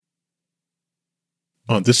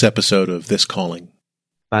On this episode of This Calling.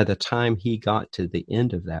 By the time he got to the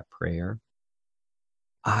end of that prayer,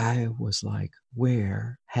 I was like,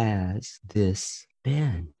 where has this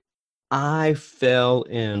been? I fell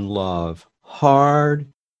in love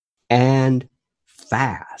hard and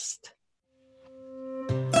fast.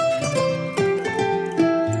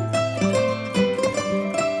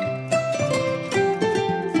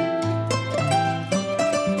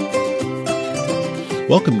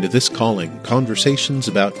 Welcome to This Calling, Conversations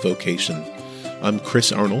about Vocation. I'm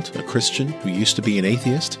Chris Arnold, a Christian who used to be an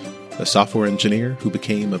atheist, a software engineer who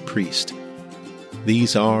became a priest.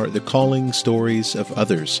 These are the calling stories of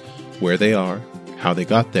others, where they are, how they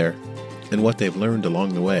got there, and what they've learned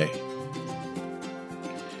along the way.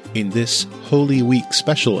 In this Holy Week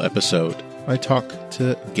special episode, I talk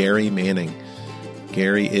to Gary Manning.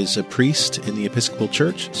 Gary is a priest in the Episcopal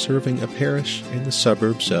Church, serving a parish in the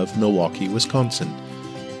suburbs of Milwaukee, Wisconsin.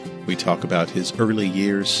 We talk about his early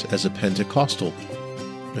years as a Pentecostal,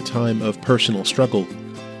 a time of personal struggle,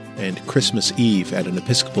 and Christmas Eve at an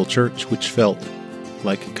Episcopal church which felt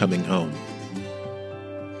like coming home.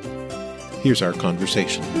 Here's our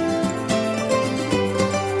conversation.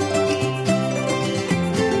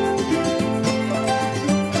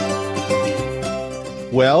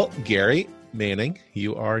 Well, Gary Manning,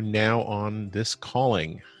 you are now on This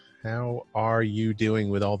Calling. How are you doing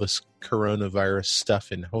with all this coronavirus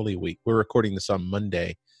stuff in Holy Week? We're recording this on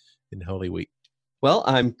Monday in Holy Week. Well,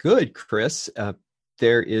 I'm good, Chris.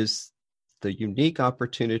 There is the unique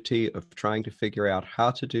opportunity of trying to figure out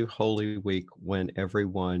how to do Holy Week when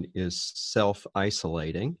everyone is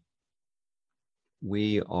self-isolating.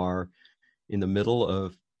 We are in the middle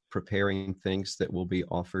of preparing things that will be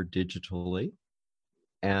offered digitally.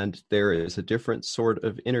 And there is a different sort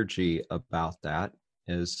of energy about that,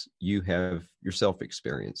 as you have yourself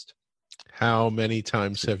experienced. How many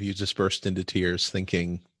times have you just burst into tears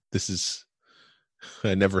thinking,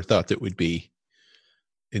 I never thought that would be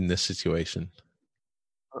in this situation?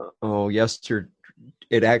 Oh, yes,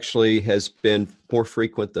 it actually has been more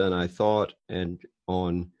frequent than I thought. And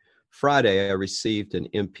on Friday, I received an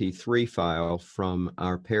MP3 file from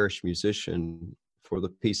our parish musician for the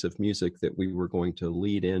piece of music that we were going to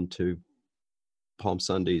lead into Palm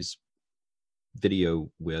Sunday's video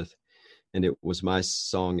with, and it was my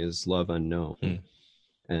song is Love Unknown.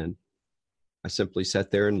 And I simply sat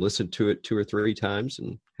there and listened to it 2 or 3 times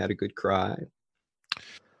and had a good cry.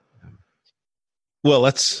 Well,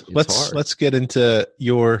 let's get into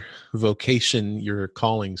your vocation, your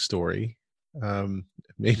calling story.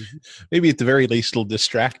 Maybe at the very least it'll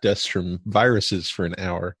distract us from viruses for an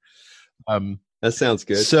hour. That sounds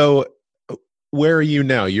good. So where are you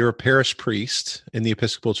now? You're a parish priest in the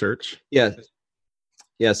Episcopal Church?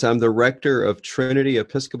 Yes, I'm the rector of Trinity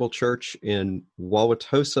Episcopal Church in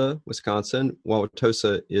Wauwatosa, Wisconsin.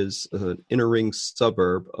 Wauwatosa is an inner ring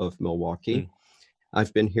suburb of Milwaukee.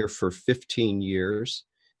 I've been here for 15 years.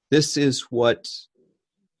 This is what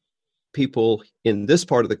people in this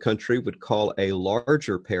part of the country would call a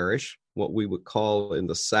larger parish. What we would call in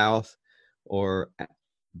the South or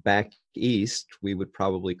back east, we would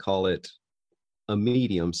probably call it a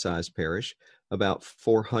medium-sized parish, about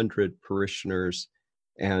 400 parishioners.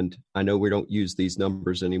 And I know we don't use these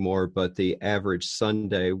numbers anymore, but the average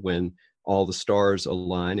Sunday when all the stars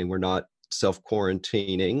align and we're not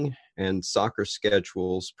self-quarantining and soccer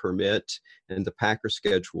schedules permit and the Packer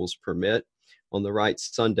schedules permit, on the right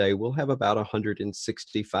Sunday, we'll have about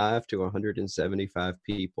 165 to 175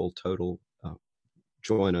 people total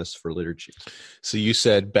join us for liturgy. So you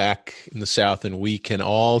said back in the South, and we can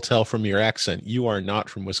all tell from your accent, you are not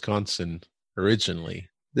from Wisconsin originally.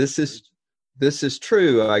 This is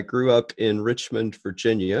true. I grew up in Richmond,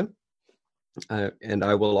 Virginia, and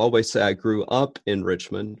I will always say I grew up in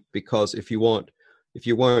Richmond because if you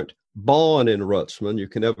weren't born in Richmond, you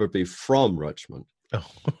can never be from Richmond. Oh.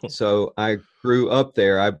 So I grew up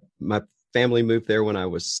there. My family moved there when I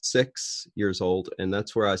was 6 years old, and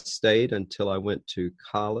that's where I stayed until I went to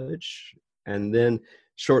college. And then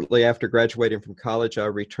shortly after graduating from college, I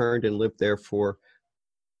returned and lived there for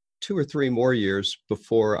 2 or 3 more years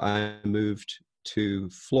before I moved to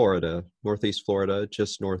Florida, Northeast Florida,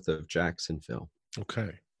 just north of Jacksonville.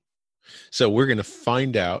 Okay. So we're going to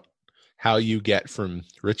find out how you get from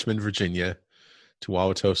Richmond, Virginia to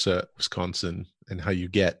Wauwatosa, Wisconsin, and how you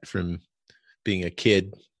get from being a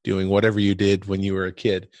kid doing whatever you did when you were a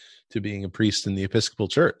kid to being a priest in the Episcopal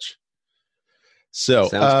Church. So,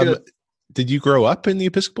 did you grow up in the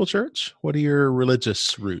Episcopal Church? What are your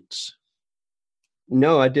religious roots?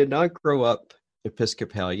 No, I did not grow up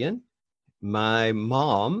My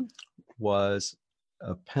mom was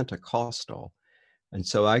a Pentecostal, And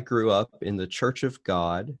so I grew up in the Church of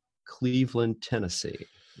God, Cleveland, Tennessee.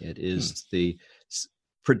 It is the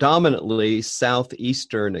predominantly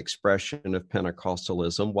southeastern expression of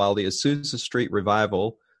Pentecostalism, while the Azusa Street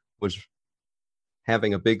Revival was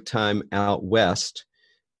having a big time out west.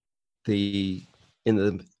 In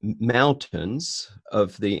the mountains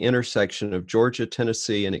of the intersection of Georgia,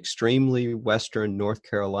 Tennessee, and extremely western North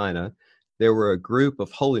Carolina, there were a group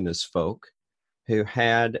of holiness folk who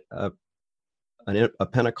had a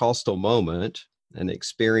Pentecostal moment, an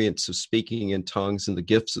experience of speaking in tongues and the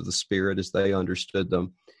gifts of the Spirit as they understood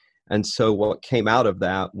them. And so what came out of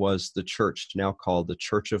that was the church now called the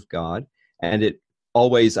Church of God. And it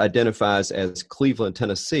always identifies as Cleveland,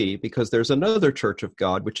 Tennessee, because there's another Church of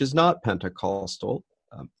God, which is not Pentecostal,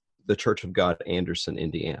 the Church of God, Anderson,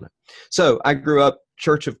 Indiana. So I grew up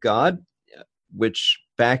Church of God, which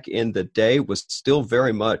back in the day was still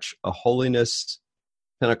very much a holiness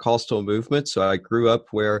Pentecostal movement. So I grew up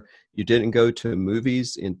where you didn't go to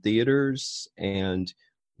movies in theaters, and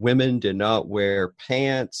women did not wear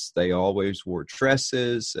pants. They always wore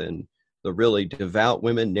dresses, and the really devout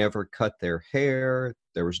women never cut their hair.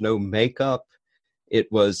 There was no makeup.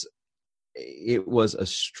 It was a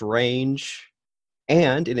strange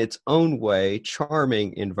and, in its own way,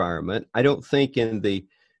 charming environment. I don't think in the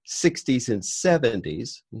 60s and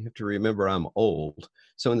 70s, you have to remember I'm old,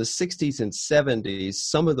 so in the 60s and 70s,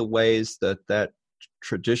 some of the ways that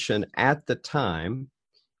tradition at the time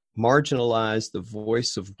marginalized the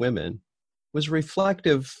voice of women was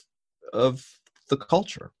reflective of the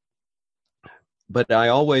culture. But I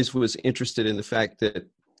always was interested in the fact that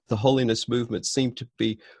the holiness movement seemed to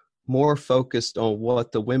be more focused on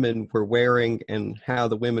what the women were wearing and how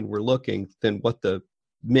the women were looking than what the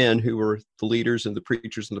men who were the leaders and the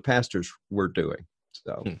preachers and the pastors were doing.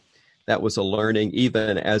 So that was a learning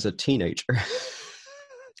even as a teenager.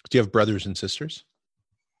 Do you have brothers and sisters?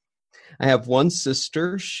 I have one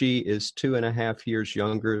sister. She is 2.5 years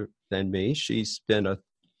younger than me. She's been a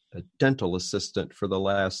dental assistant for the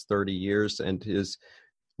last 30 years and is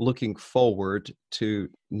looking forward to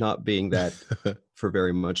not being that for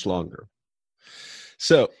very much longer.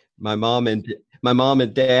 So my mom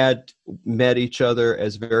and dad met each other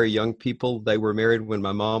as very young people. They were married when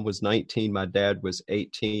my mom was 19, my dad was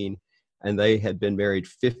 18, and they had been married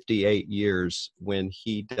 58 years when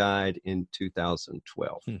he died in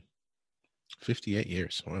 2012. 58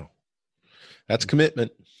 years. Wow. That's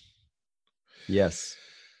commitment. Yes.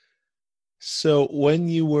 So when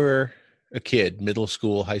you were a kid, middle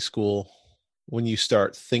school, high school, when you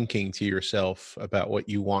start thinking to yourself about what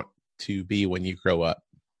you want to be when you grow up,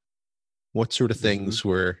 what sort of things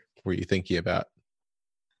were you thinking about?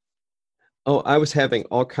 Oh, I was having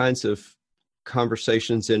all kinds of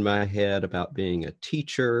conversations in my head about being a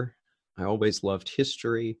teacher. I always loved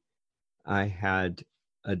history. I had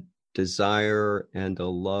a desire and a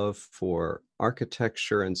love for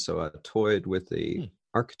architecture, and so I toyed with the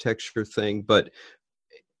architecture thing. But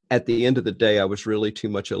at the end of the day, I was really too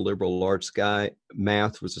much a liberal arts guy.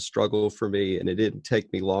 Math was a struggle for me, and it didn't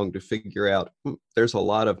take me long to figure out there's a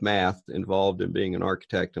lot of math involved in being an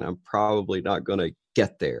architect, and I'm probably not going to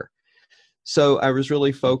get there. So I was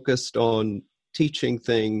really focused on teaching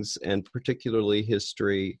things, and particularly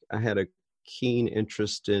history. I had a keen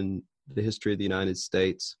interest in the history of the United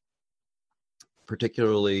States,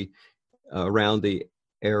 particularly around the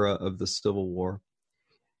era of the Civil War.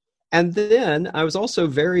 And then I was also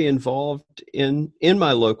very involved in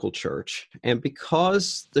my local church. And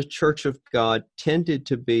because the Church of God tended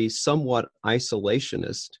to be somewhat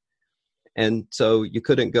isolationist, and so you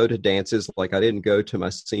couldn't go to dances, like I didn't go to my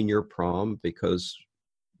senior prom because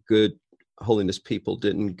good holiness people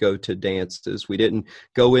didn't go to dances. We didn't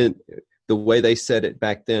go in. The way they said it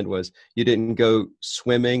back then was you didn't go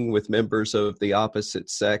swimming with members of the opposite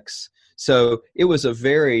sex. So it was a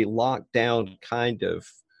very locked down kind of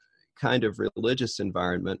religious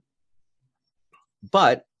environment.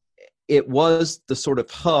 But it was the sort of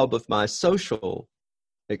hub of my social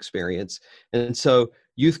experience. And so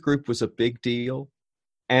youth group was a big deal.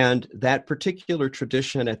 And that particular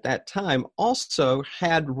tradition at that time also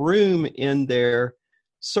had room in their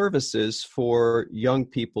services for young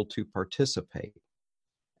people to participate.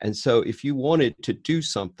 And so if you wanted to do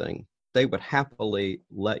something, they would happily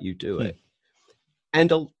let you do it.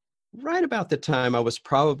 And right about the time I was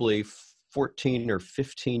probably 14 or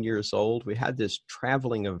 15 years old, we had this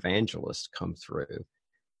traveling evangelist come through.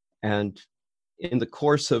 And in the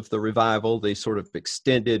course of the revival, the sort of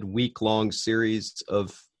extended week-long series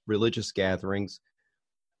of religious gatherings,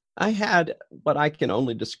 I had what I can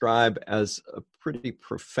only describe as a pretty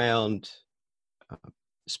profound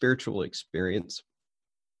spiritual experience.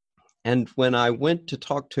 And when I went to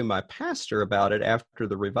talk to my pastor about it after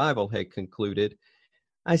the revival had concluded,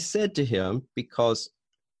 I said to him, because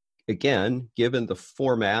again, given the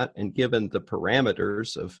format and given the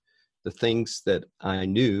parameters of the things that I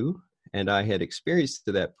knew and I had experienced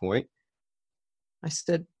to that point, I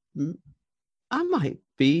said, I might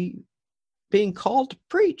be being called to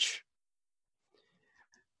preach.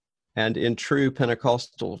 And in true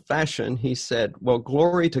Pentecostal fashion, he said, well,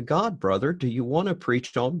 glory to God, brother. Do you want to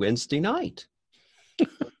preach on Wednesday night?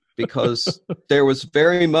 Because there was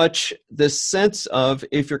very much this sense of,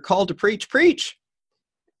 if you're called to preach, preach.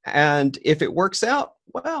 And if it works out,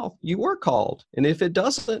 well, you were called. And if it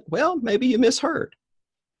doesn't, well, maybe you misheard.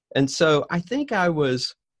 And so I think I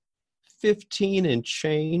was 15 and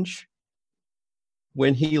change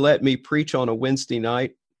when he let me preach on a Wednesday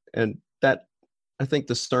night. And that, I think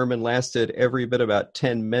the sermon lasted every bit about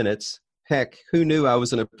 10 minutes. Heck, who knew I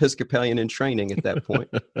was an Episcopalian in training at that point?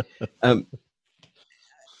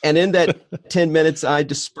 And in that 10 minutes, I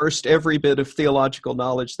dispersed every bit of theological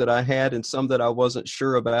knowledge that I had and some that I wasn't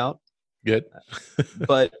sure about. Good.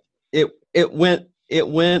 But it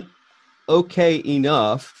went okay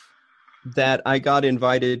enough that I got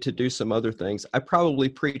invited to do some other things. I probably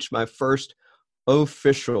preached my first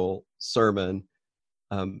official sermon.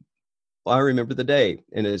 I remember the day,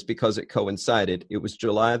 and it's because it coincided. It was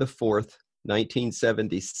July the 4th,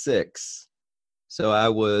 1976. So I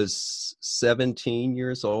was 17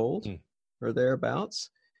 years old or thereabouts.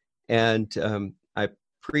 And I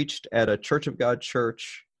preached at a Church of God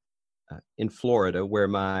church in Florida where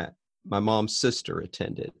my mom's sister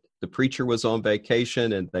attended. The preacher was on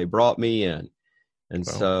vacation and they brought me in. And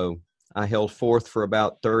Wow. So I held forth for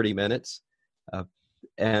about 30 minutes.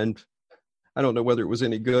 And I don't know whether it was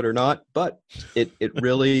any good or not, but it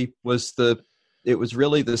really was the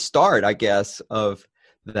start, I guess, of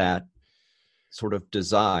that sort of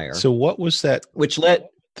desire. So what was that, which led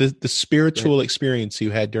the spiritual experience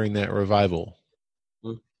you had during that revival?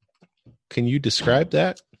 Can you describe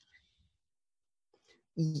that?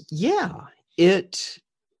 Yeah,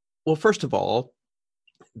 well, first of all,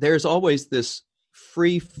 there's always this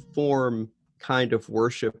free form kind of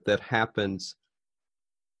worship that happens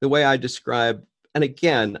the way I describe. And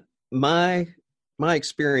again, my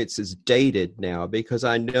experience is dated now because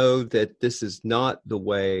I know that this is not the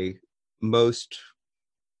way most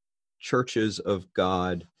churches of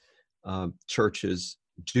God, churches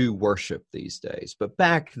do worship these days. But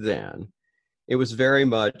back then, it was very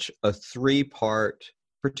much a 3-part,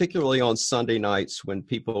 particularly on Sunday nights when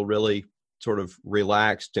people really sort of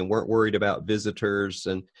relaxed and weren't worried about visitors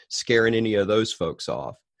and scaring any of those folks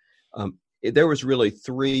off. There was really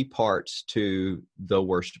 3 parts to the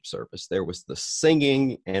worship service. There was the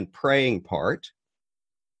singing and praying part.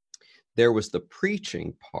 There was the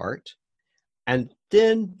preaching part. And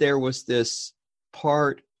then there was this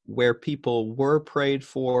part where people were prayed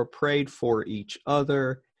for each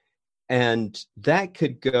other. And that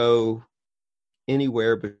could go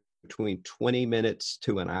anywhere between 20 minutes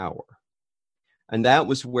to an hour. And that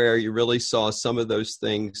was where you really saw some of those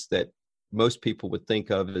things that most people would think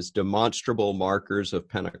of as demonstrable markers of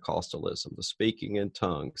Pentecostalism: the speaking in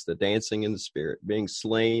tongues, the dancing in the Spirit, being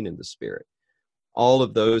slain in the Spirit, all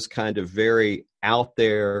of those kind of very out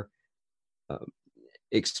there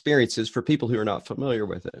experiences for people who are not familiar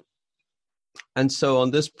with it. And so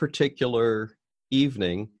on this particular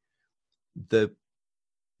evening, the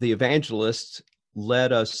evangelist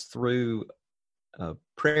led us through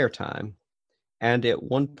prayer time. And at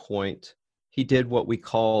one point, he did what we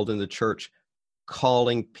called in the church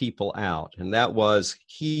calling people out. And that was,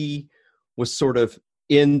 he was sort of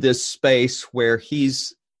in this space where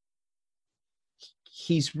he's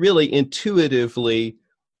really intuitively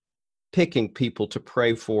picking people to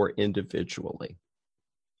pray for individually.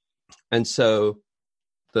 And so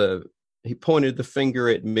he pointed the finger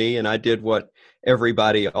at me, and I did what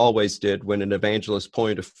everybody always did when an evangelist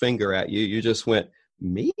pointed a finger at you. You just went,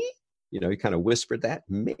 me? You kind of whispered that,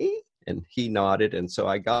 me? And he nodded. And so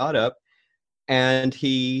I got up and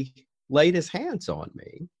he laid his hands on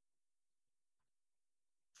me.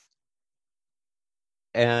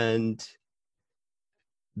 And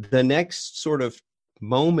the next sort of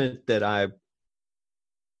moment that I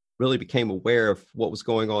really became aware of what was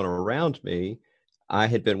going on around me, I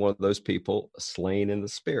had been one of those people slain in the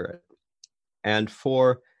Spirit. And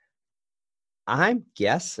for, I'm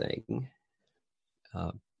guessing,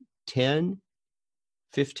 10,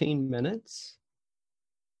 15 minutes,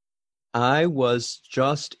 I was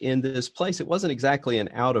just in this place. It wasn't exactly an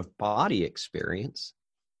out-of-body experience,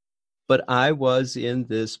 but I was in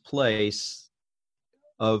this place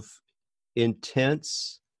of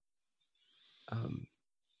intense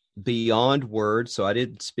beyond words, so I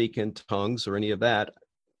didn't speak in tongues or any of that.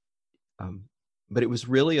 But it was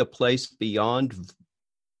really a place beyond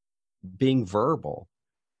being verbal.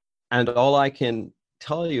 And all I can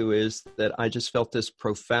tell you is that I just felt this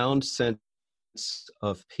profound sense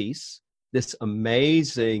of peace, this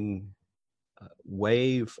amazing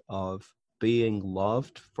wave of being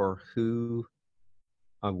loved for who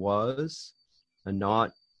I was and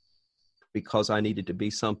not because I needed to be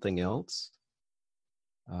something else.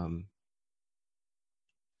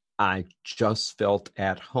 I just felt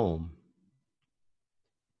at home.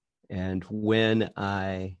 And when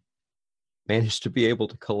I managed to be able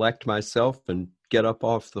to collect myself and get up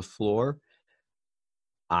off the floor,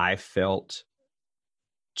 I felt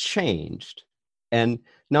changed. And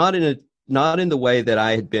not in the way that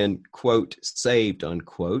I had been, quote, saved,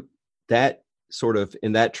 unquote. That sort of,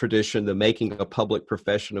 in that tradition, the making a public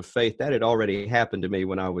profession of faith, that had already happened to me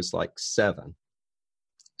when I was like 7.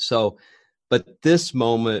 So, but this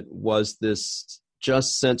moment was this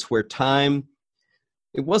just sense where time,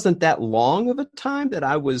 it wasn't that long of a time that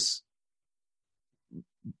I was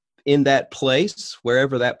in that place,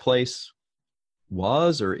 wherever that place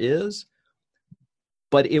was or is,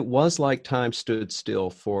 but it was like time stood still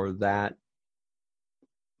for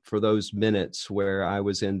those minutes where I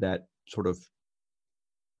was in that sort of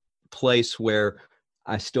place where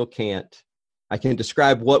I can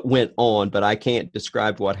describe what went on, but I can't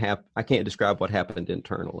describe what happened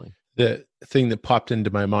internally. The thing that popped into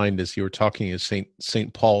my mind as you were talking is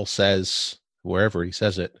Saint Paul says, wherever he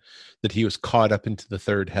says it, that he was caught up into the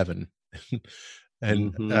third heaven.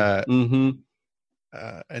 And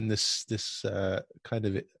and this kind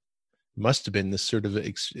of, it must have been this sort of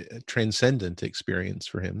transcendent experience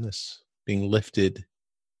for him, this being lifted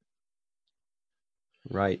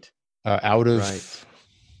out of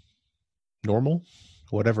normal,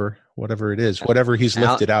 whatever it is, whatever he's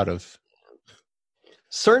lifted out of.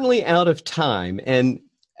 Certainly out of time. And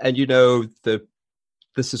you know,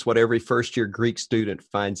 this is what every first-year Greek student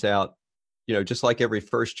finds out, you know, just like every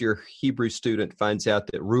first-year Hebrew student finds out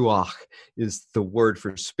that ruach is the word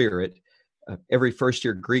for spirit. Every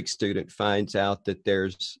first-year Greek student finds out that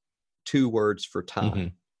there's 2 words for time. Mm-hmm.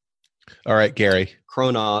 All right, Gary.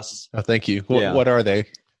 Chronos. Oh, thank you. What are they?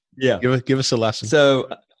 Yeah. Give us a lesson. So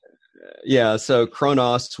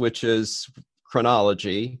chronos, which is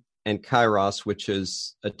chronology, and kairos, which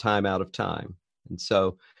is a time out of time. And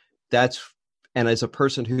so and as a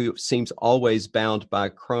person who seems always bound by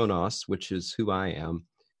chronos, which is who I am,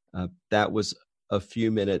 that was a few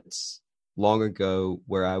minutes long ago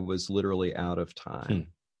where I was literally out of time.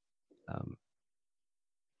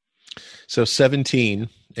 So 17,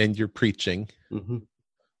 and you're preaching. Mm-hmm.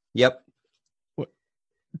 Yep.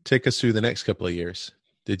 Take us through the next couple of years.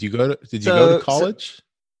 Did you go to college?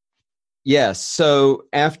 Yes. So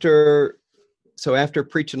after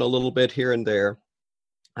preaching a little bit here and there,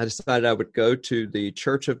 I decided I would go to the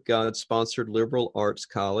Church of God sponsored liberal arts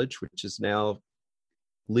college, which is now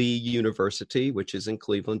Lee University, which is in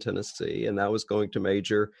Cleveland, Tennessee. And I was going to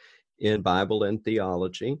major in Bible and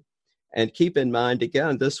theology. And keep in mind,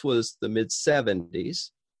 again, this was the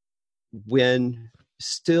mid-70s when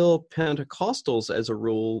still Pentecostals, as a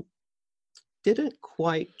rule, didn't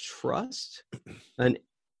quite trust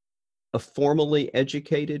a formally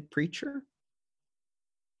educated preacher.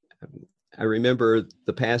 I remember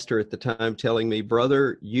the pastor at the time telling me,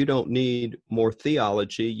 "Brother, you don't need more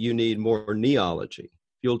theology, you need more neology.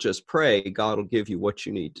 If you'll just pray, God will give you what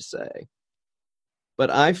you need to say."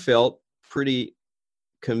 But I felt pretty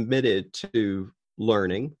committed to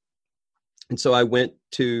learning. And so I went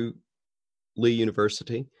to Lee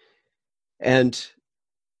University. And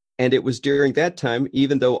it was during that time,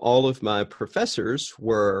 even though all of my professors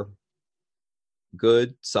were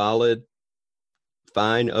good, solid,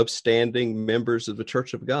 fine, upstanding members of the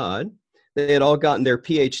Church of God, they had all gotten their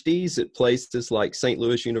PhDs at places like St.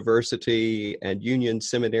 Louis University and Union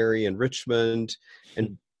Seminary in Richmond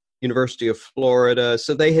and University of Florida.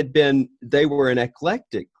 So they were an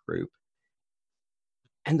eclectic group.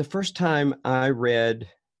 And the first time I read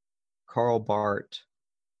Karl Barth,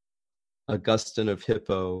 Augustine of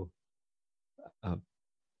Hippo,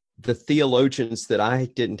 the theologians that I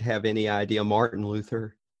didn't have any idea, Martin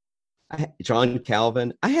Luther, John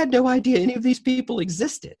Calvin, I had no idea any of these people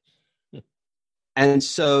existed. And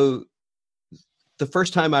so the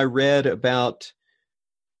first time I read about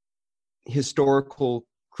historical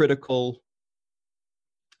critical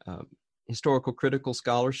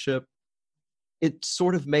scholarship, it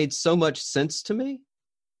sort of made so much sense to me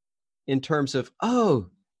in terms of,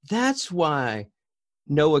 oh, that's why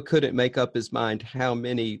Noah couldn't make up his mind how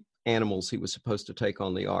many animals he was supposed to take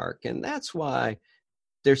on the ark. And that's why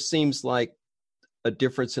there seems like a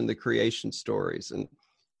difference in the creation stories. And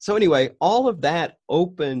so anyway, all of that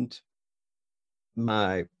opened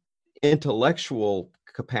my intellectual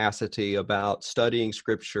capacity about studying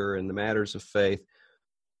scripture and the matters of faith.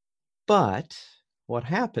 But what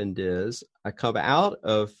happened is I come out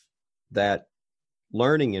of that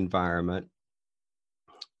learning environment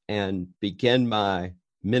and begin my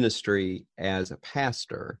ministry as a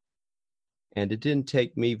pastor. And it didn't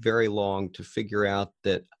take me very long to figure out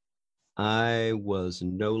that I was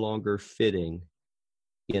no longer fitting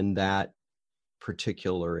in that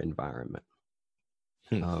particular environment.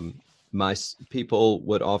 My people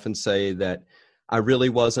would often say that I really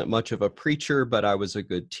wasn't much of a preacher, but I was a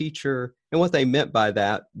good teacher. And what they meant by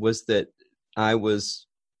that was that I was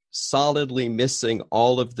solidly missing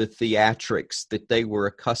all of the theatrics that they were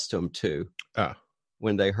accustomed to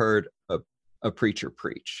when they heard a preacher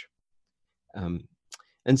preach.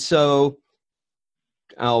 And so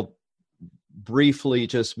I'll briefly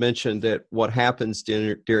just mention that what happens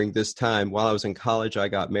during this time, while I was in college, I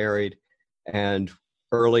got married, and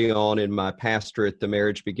early on in my pastorate, the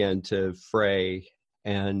marriage began to fray.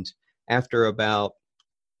 And after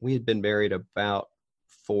we had been married about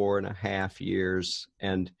 4.5 years,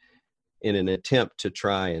 and in an attempt to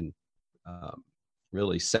try and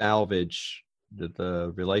really salvage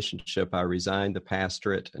the relationship, I resigned the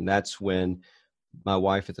pastorate. And that's when my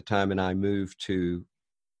wife at the time and I moved to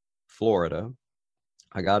Florida.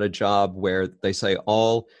 I got a job where they say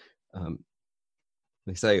all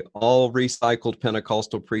recycled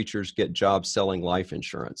Pentecostal preachers get jobs selling life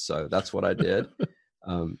insurance. So that's what I did.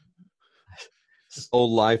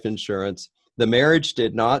 Sold life insurance. The marriage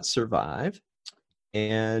did not survive.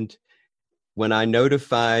 And when I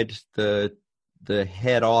notified the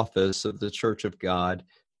head office of the Church of God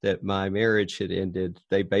that my marriage had ended,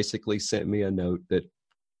 they basically sent me a note that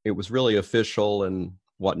it was really official and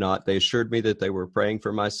whatnot. They assured me that they were praying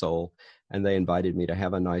for my soul, and they invited me to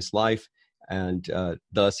have a nice life, and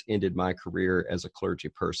thus ended my career as a clergy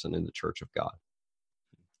person in the Church of God.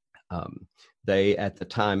 They, at the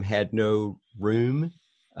time, had no room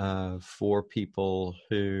for people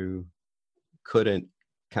who couldn't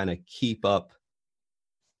kind of keep up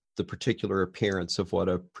the particular appearance of what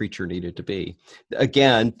a preacher needed to be.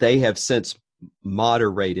 Again, they have since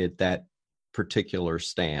moderated that particular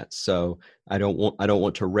stance. So I don't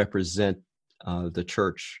want to represent the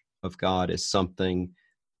Church of God as something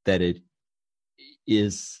that it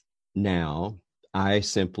is now. I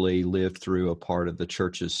simply lived through a part of the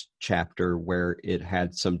church's chapter where it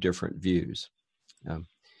had some different views.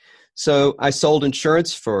 So I sold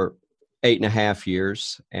insurance for 8.5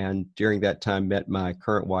 years, and during that time met my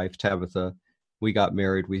current wife, Tabitha. We got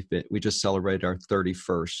married. We just celebrated our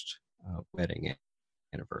 31st wedding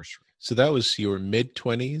anniversary. So that was your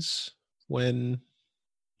mid-20s when?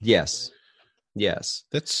 Yes.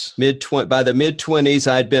 That's by the mid-20s,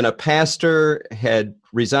 I'd been a pastor, had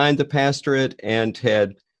resigned the pastorate, and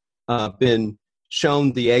had been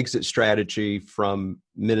shown the exit strategy from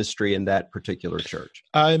ministry in that particular church.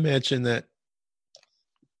 I imagine that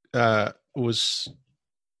was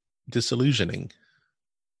disillusioning.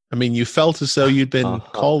 I mean, you felt as though you'd been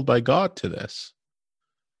called by God to this.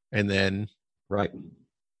 And then right, a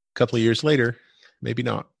couple of years later, maybe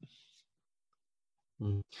not.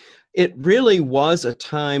 It really was a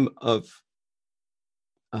time of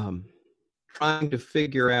trying to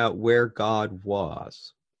figure out where God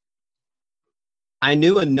was. I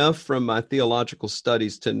knew enough from my theological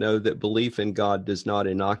studies to know that belief in God does not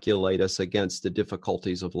inoculate us against the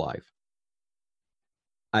difficulties of life.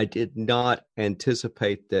 I did not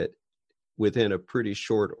anticipate that within a pretty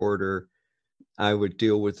short order, I would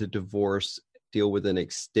deal with a divorce, deal with an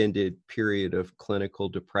extended period of clinical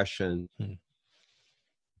depression,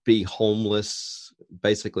 be homeless,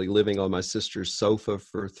 basically living on my sister's sofa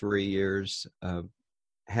for 3 years,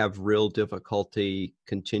 have real difficulty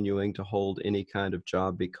continuing to hold any kind of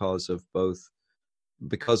job because of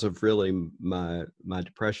really my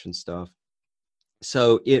depression stuff.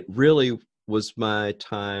 So it really was my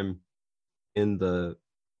time in the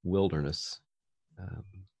wilderness.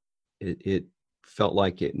 It felt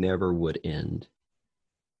like it never would end.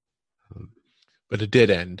 But it did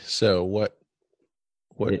end. So what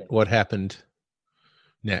happened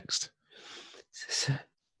next?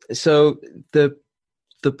 So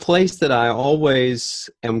the place that I always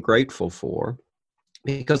am grateful for,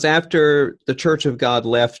 because after the Church of God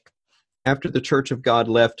left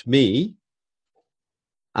me,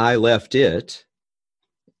 I left it.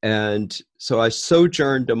 And so I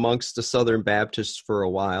sojourned amongst the Southern Baptists for a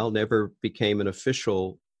while, never became an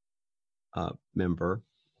official member.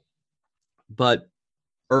 But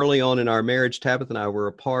early on in our marriage, Tabitha and I were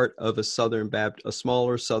a part of a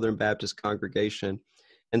smaller Southern Baptist congregation.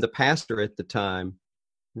 And the pastor at the time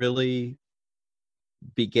really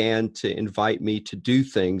began to invite me to do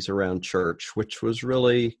things around church, which was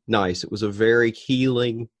really nice. It was a very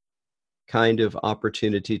healing kind of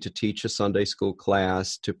opportunity to teach a Sunday school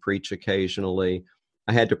class, to preach occasionally.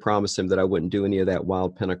 I had to promise him that I wouldn't do any of that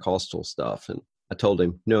wild Pentecostal stuff. And I told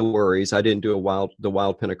him, no worries. I didn't do the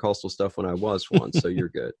wild Pentecostal stuff when I was one, so you're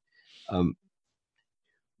good.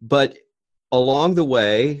 But along the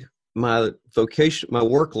way, my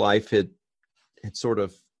work life had sort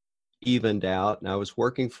of evened out, and I was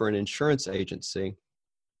working for an insurance agency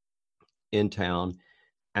in town,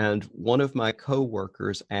 and one of my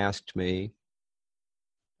coworkers asked me,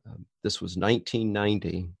 this was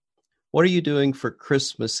 1990, "What are you doing for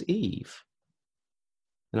Christmas Eve?"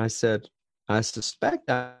 And I said, "I suspect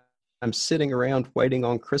I'm sitting around waiting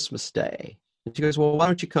on Christmas Day." And she goes, "Well, why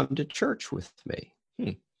don't you come to church with me?"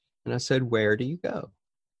 And I said, "Where do you go?"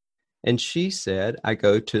 And she said, "I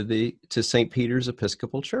go to St. Peter's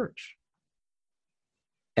Episcopal Church."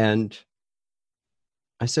 And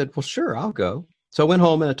I said, "Well, sure, I'll go." So I went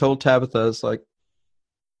home and I told Tabitha, it's like,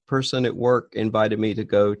 person at work invited me to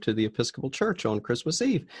go to the Episcopal Church on Christmas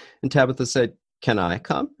Eve. And Tabitha said, "Can I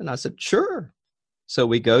come?" And I said, "Sure." So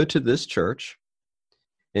we go to this church,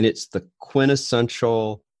 and it's the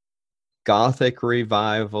quintessential Gothic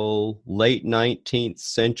revival, late 19th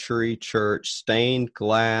century church, stained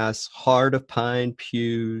glass, heart of pine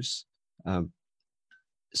pews,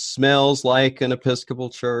 smells like an Episcopal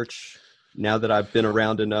church. Now that I've been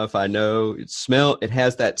around enough, I know it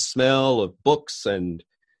has that smell of books and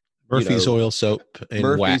Murphy's oil soap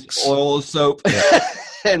and wax. Oil soap yeah.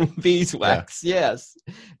 and beeswax, yes,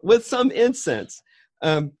 with some incense.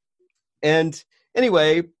 And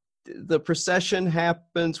anyway, the procession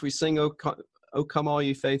happens. We sing, "O come all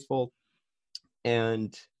ye faithful."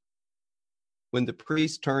 And when the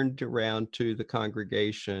priest turned around to the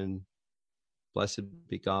congregation, "Blessed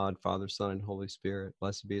be God, Father, Son, and Holy Spirit.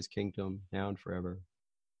 Blessed be his kingdom, now and forever."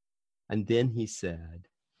 And then he said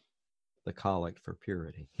the collect for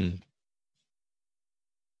purity.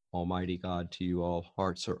 "Almighty God, to you all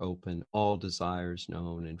hearts are open, all desires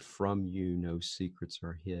known, and from you no secrets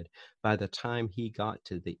are hid." By the time he got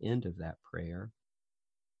to the end of that prayer,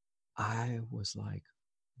 I was like,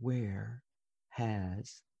 where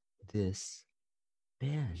has this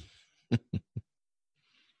been?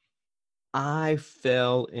 I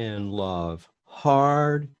fell in love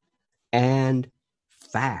hard and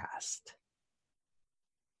fast.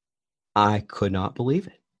 I could not believe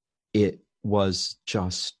it. It was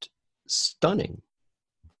just stunning.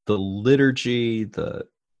 The liturgy, the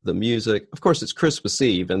music. Of course, it's Christmas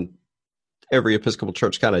Eve, and every Episcopal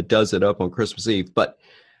church kind of does it up on Christmas Eve. But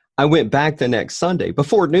I went back the next Sunday.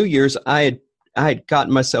 Before New Year's, I had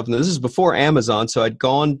gotten myself, and this is before Amazon, so I'd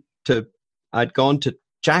gone to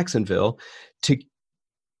Jacksonville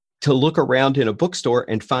to look around in a bookstore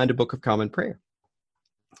and find a Book of Common Prayer.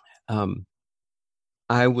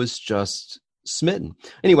 I was just smitten.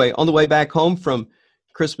 Anyway, on the way back home from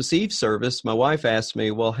Christmas Eve service, my wife asked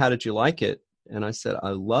me, "Well, how did you like it?" And I said, "I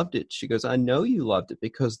loved it." She goes, "I know you loved it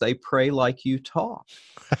because they pray like you talk."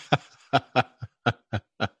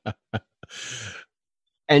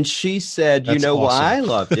 And she said, "You know awesome. why I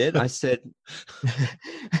loved it?" I said,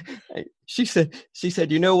 she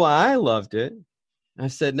said, "You know why I loved it?" I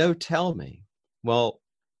said, "No, tell me." Well,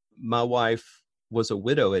 my wife was a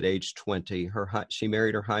widow at age 20. She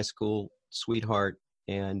married her high school sweetheart,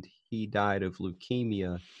 and he died of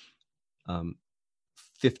leukemia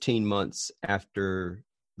 15 months after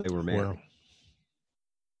they were married. Wow.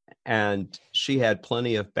 And she had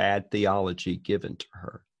plenty of bad theology given to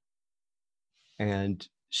her. And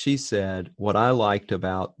she said, what I liked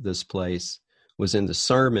about this place was in the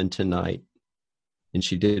sermon tonight, and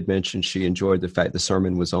she did mention she enjoyed the fact the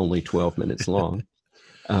sermon was only 12 minutes long.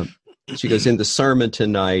 She goes, in the sermon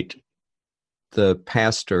tonight, the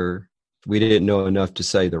pastor, we didn't know enough to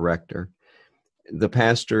say the rector, the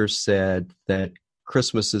pastor said that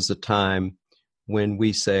Christmas is a time when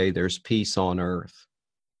we say there's peace on earth,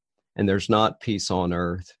 and there's not peace on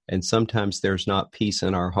earth, and sometimes there's not peace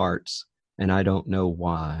in our hearts, and I don't know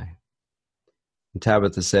why. And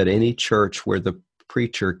Tabitha said, any church where the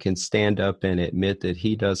preacher can stand up and admit that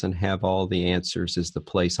he doesn't have all the answers is the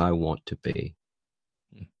place I want to be.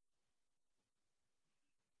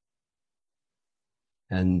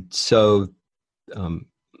 And so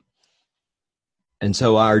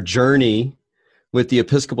our journey with the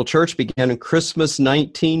Episcopal Church began in Christmas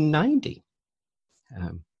 1990.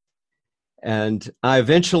 And I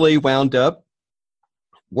eventually wound up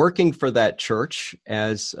working for that church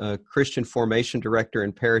as a Christian formation director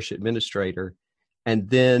and parish administrator. And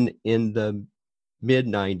then in the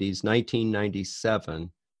mid-90s,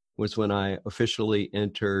 1997, was when I officially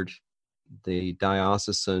entered the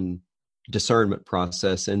diocesan discernment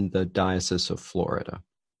process in the Diocese of Florida.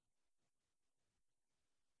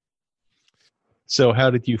 So how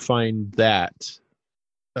did you find that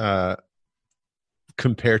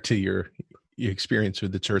compared to your experience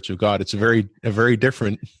with the Church of God? It's a very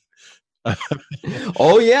different.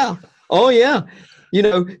 Oh yeah.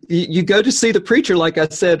 You go to see the preacher, like I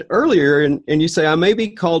said earlier, and you say, I may be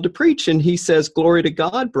called to preach. And he says, glory to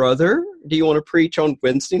God, brother. Do you want to preach on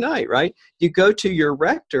Wednesday night, right? You go to your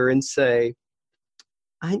rector and say,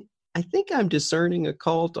 I think I'm discerning a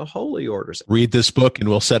call to holy orders. Read this book and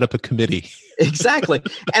we'll set up a committee. Exactly.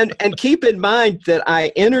 And keep in mind that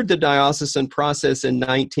I entered the diocesan process in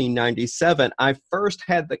 1997. I first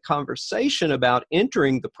had the conversation about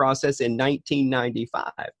entering the process in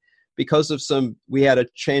 1995 because of we had a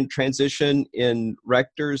transition in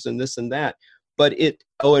rectors and this and that. But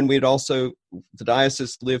and we'd also, the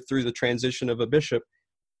diocese lived through the transition of a bishop.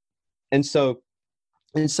 And so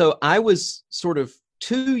I was sort of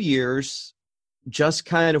 2 years just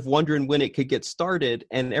kind of wondering when it could get started.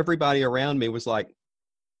 And everybody around me was like,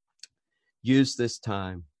 use this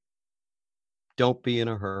time. Don't be in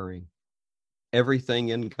a hurry. Everything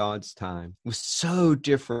in God's time. It was so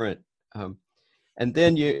different. And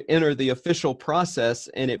then you enter the official process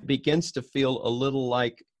and it begins to feel a little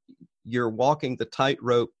like you're walking the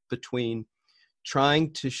tightrope between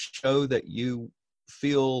trying to show that you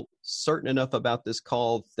feel certain enough about this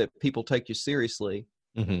call that people take you seriously,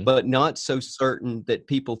 but not so certain that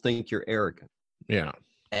people think you're arrogant. Yeah.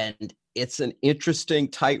 And it's an interesting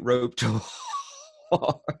tightrope to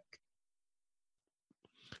walk.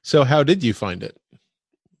 So how did you find it?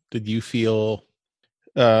 Did you feel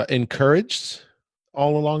encouraged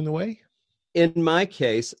all along the way? In my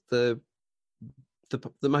case,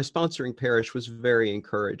 my sponsoring parish was very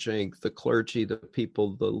encouraging. The clergy, the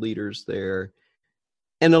people, the leaders there.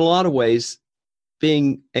 And in a lot of ways,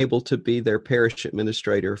 being able to be their parish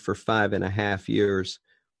administrator for 5.5 years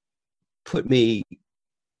put me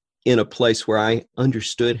in a place where I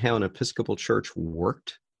understood how an Episcopal church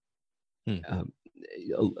worked,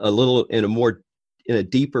 a little in a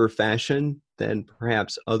deeper fashion than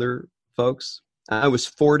perhaps other folks. I was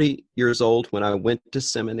 40 years old when I went to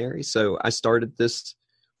seminary, so I started this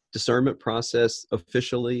discernment process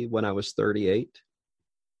officially when I was 38.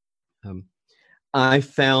 I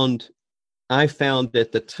found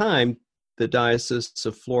at the time the Diocese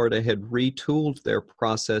of Florida had retooled their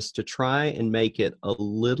process to try and make it a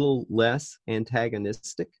little less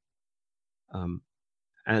antagonistic.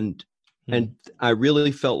 And I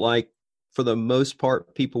really felt like, for the most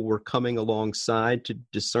part, people were coming alongside to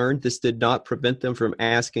discern. This did not prevent them from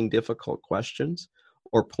asking difficult questions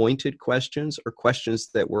or pointed questions or questions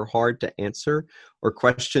that were hard to answer or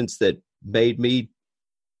questions that made me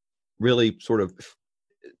really sort of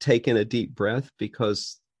take in a deep breath,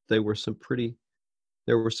 because there were some pretty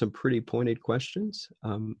pointed questions.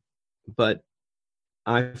 But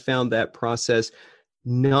I found that process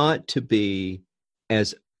not to be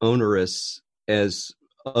as onerous as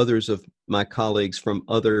others of my colleagues from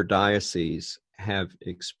other dioceses have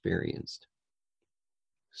experienced.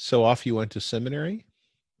 So off you went to seminary?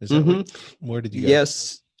 Is that where did you go?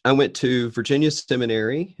 Yes, I went to Virginia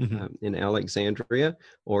Seminary in Alexandria,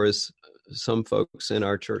 or as some folks in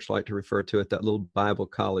our church like to refer to it, that little Bible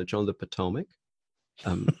college on the Potomac.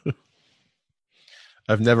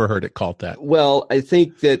 I've never heard it called that. Well, I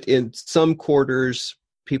think that in some quarters,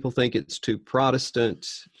 people think it's too Protestant.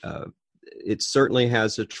 It certainly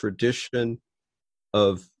has a tradition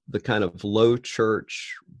of the kind of low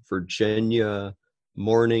church, Virginia,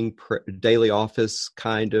 morning, daily office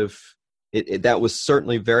kind of. That was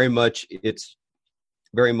certainly very much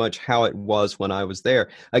how it was when I was there.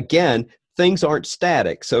 Again, things aren't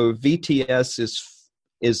static. So VTS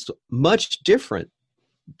is much different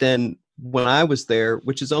than when I was there,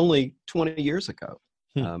 which is only 20 years ago.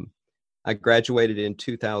 I graduated in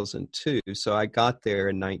 2002, so I got there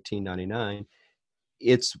in 1999.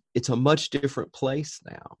 It's a much different place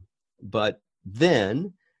now. But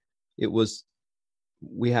then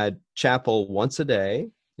we had chapel once a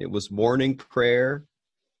day. It was morning prayer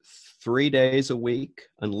 3 days a week,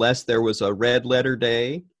 unless there was a red letter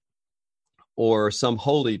day or some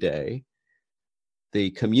holy day. The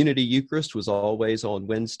community Eucharist was always on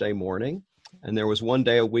Wednesday morning, and there was one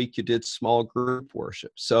day a week you did small group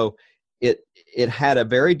worship. So it had a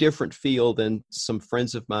very different feel than some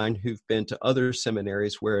friends of mine who've been to other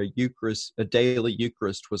seminaries where a daily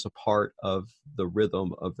Eucharist was a part of the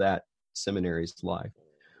rhythm of that seminary's life.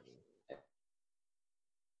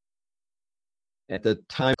 At the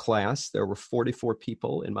time class, there were 44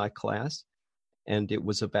 people in my class, and it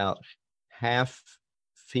was about half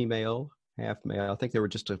female, half male. I think there were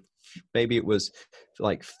maybe it was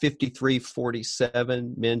like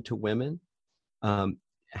 53-47 men to women.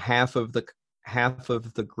 Half of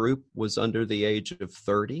the group was under the age of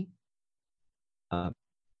 30.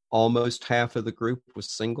 Almost half of the group was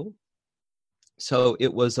single. So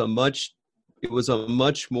it was a much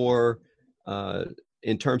more,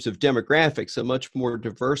 in terms of demographics, a much more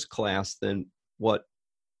diverse class than what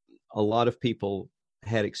a lot of people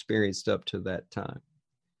had experienced up to that time.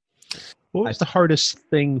 What was the hardest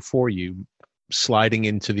thing for you sliding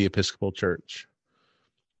into the Episcopal Church?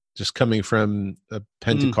 Just coming from a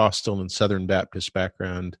Pentecostal and Southern Baptist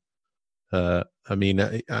background.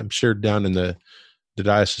 I'm sure down in the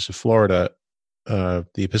Diocese of Florida, the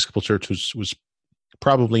Episcopal Church was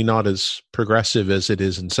probably not as progressive as it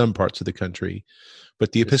is in some parts of the country,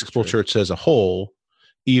 but the Episcopal Church as a whole,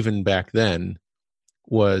 even back then,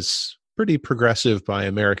 was pretty progressive by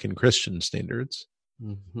American Christian standards.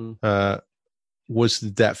 Mm-hmm.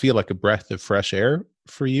 Did that feel like a breath of fresh air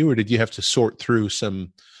for you, or did you have to sort through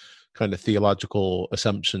some kind of theological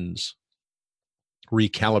assumptions,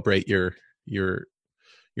 recalibrate your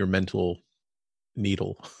mental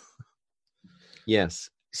needle? Yes.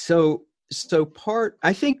 So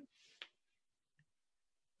I think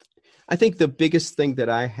the biggest thing that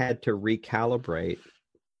I had to recalibrate,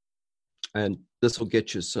 and this will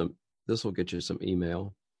get you some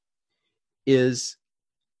email, is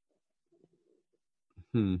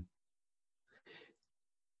the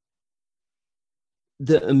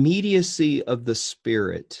immediacy of the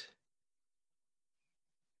Spirit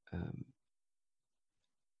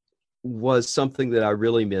was something that I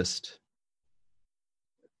really missed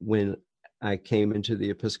when I came into the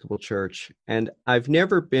Episcopal Church. And I've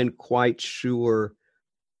never been quite sure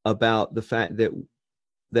about the fact that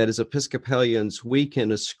as Episcopalians, we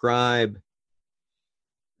can ascribe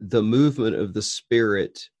the movement of the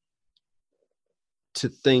Spirit to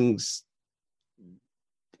things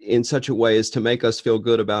in such a way as to make us feel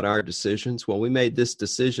good about our decisions. Well, we made this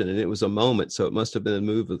decision and it was a moment, so it must have been a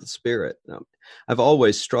move of the Spirit. I've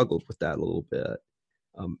always struggled with that a little bit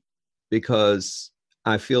because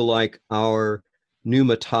I feel like our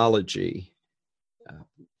pneumatology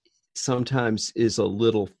sometimes is a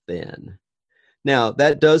little thin. Now,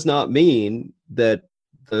 that does not mean that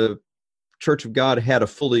the Church of God had a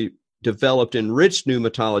fully developed, enriched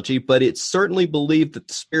pneumatology, but it certainly believed that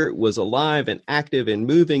the Spirit was alive and active and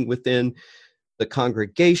moving within the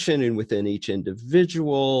congregation and within each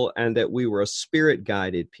individual, and that we were a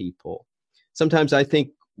Spirit-guided people. Sometimes I think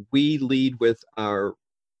we lead with our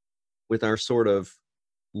sort of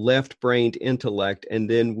left-brained intellect, and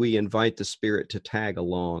then we invite the Spirit to tag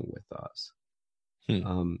along with us.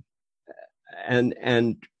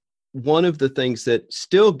 And one of the things that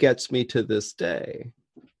still gets me to this day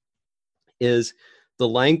is the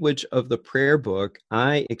language of the prayer book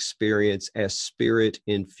I experience as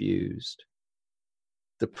Spirit-infused.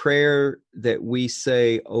 The prayer that we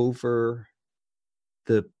say over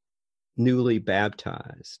the newly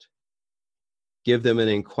baptized, give them an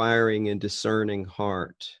inquiring and discerning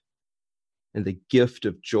heart, and the gift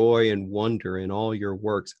of joy and wonder in all your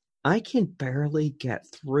works. I can barely get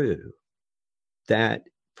through that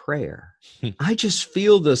prayer. I just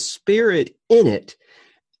feel the Spirit in it.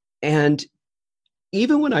 And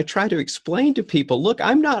even when I try to explain to people, look,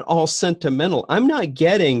 I'm not all sentimental. I'm not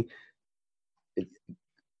getting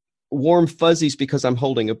warm fuzzies because I'm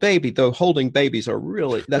holding a baby, though holding babies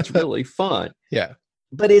that's really fun. Yeah.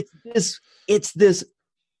 But it's this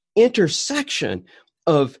intersection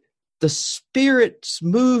of the Spirit's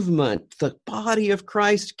movement, the body of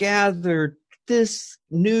Christ gathered, this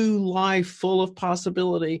new life full of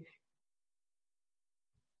possibility,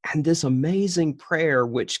 and this amazing prayer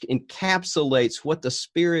which encapsulates what the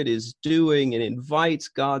Spirit is doing and invites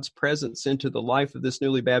God's presence into the life of this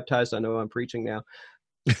newly baptized. I know I'm preaching now.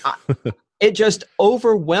 It just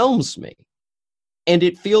overwhelms me. And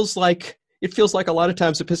it feels like a lot of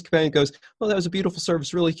times Episcopalian goes, "Well, that was a beautiful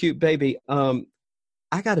service, really cute baby. I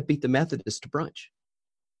got to beat the Methodist to brunch."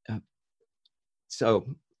 So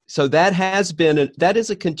that is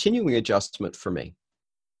a continuing adjustment for me.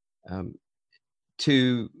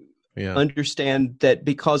 To understand that,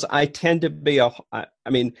 because I tend to be I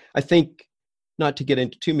think, not to get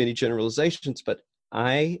into too many generalizations, but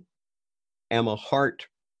I am a heart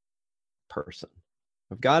person.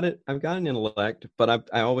 I've got an intellect, but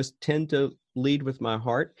I always tend to lead with my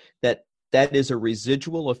heart. That is a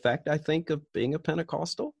residual effect, I think, of being a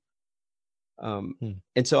Pentecostal. Hmm.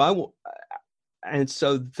 And so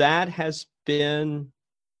that has been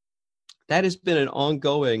an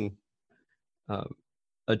ongoing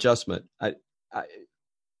adjustment.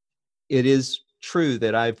 It is true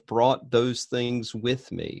that I've brought those things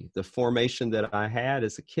with me. The formation that I had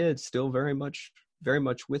as a kid still very much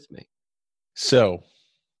with me. So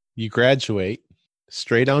you graduate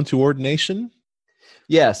straight on to ordination?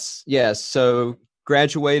 Yes. So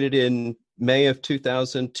graduated in May of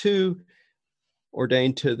 2002,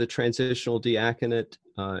 ordained to the transitional diaconate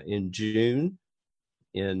in June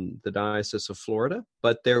in the Diocese of Florida.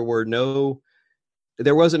 But there wasn't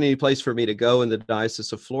any place for me to go in the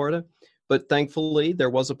Diocese of Florida. But thankfully, there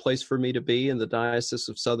was a place for me to be in the Diocese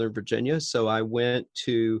of Southern Virginia. So I went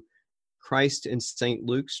to Christ in St.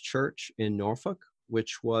 Luke's Church in Norfolk,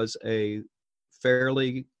 which was a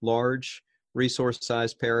fairly large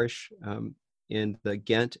resource-sized parish in the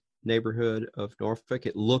Ghent neighborhood of Norfolk.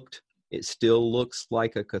 It still looks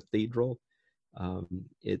like a cathedral.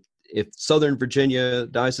 If Diocese of Southern Virginia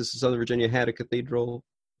had a cathedral,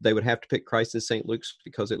 they would have to pick Christ in St. Luke's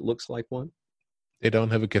because it looks like one. They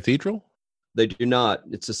don't have a cathedral? They do not.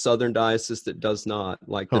 It's a Southern diocese that does not,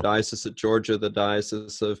 like the Diocese of Georgia, the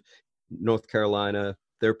Diocese of North Carolina.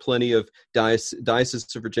 There are plenty of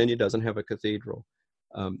Diocese of Virginia doesn't have a cathedral.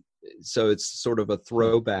 So it's sort of a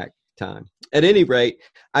throwback time. At any rate,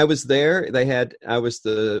 I was there. I was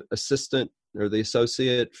the assistant or the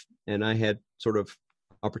associate, and I had sort of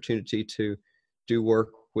opportunity to do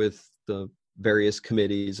work with the various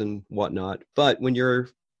committees and whatnot. But when you're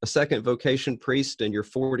a second vocation priest and you're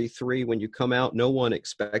 43, when you come out, no one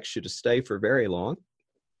expects you to stay for very long.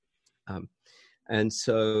 And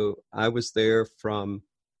so I was there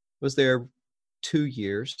 2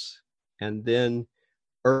 years, and then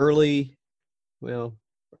early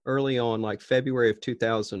on, like February of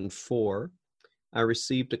 2004, I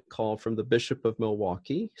received a call from the Bishop of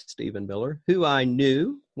Milwaukee, Stephen Miller, who I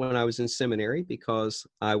knew when I was in seminary because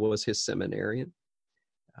I was his seminarian.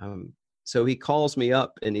 So he calls me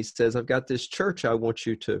up and he says, I've got this church I want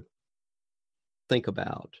you to think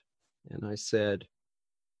about. And I said,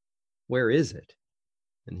 where is it?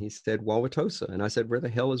 And he said, Wauwatosa. And I said, where the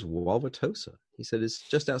hell is Wauwatosa? He said, it's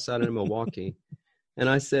just outside of Milwaukee. And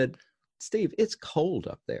I said, Steve, it's cold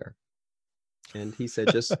up there. And he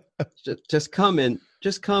said, just come and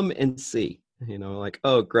see. Like,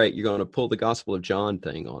 oh, great, you're going to pull the Gospel of John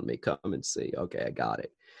thing on me. Come and see. Okay, I got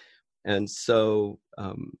it. And so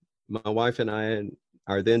my wife and I and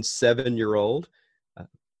our then 7-year-old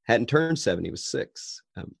hadn't turned 7, he was 6.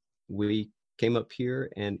 We came up here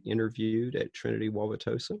and interviewed at Trinity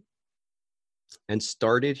Wauwatosa and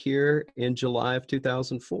started here in July of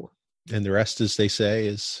 2004. And the rest, as they say,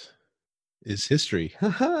 is history.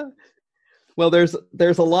 Well, there's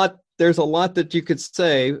a lot that you could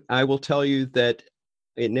say. I will tell you that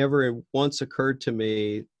it never once occurred to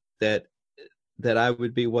me that I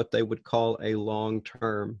would be what they would call a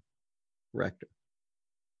long-term rector.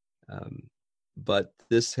 But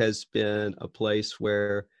this has been a place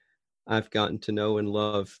where I've gotten to know and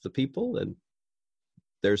love the people, and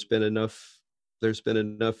there's been enough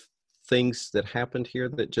things that happened here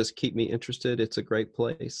that just keep me interested. It's a great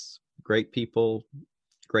place, great people,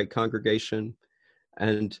 great congregation,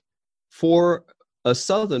 and for a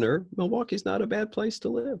Southerner, Milwaukee's not a bad place to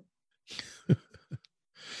live.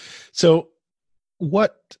 So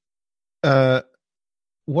what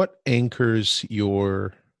anchors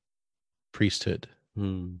your priesthood?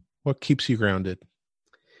 What keeps you grounded?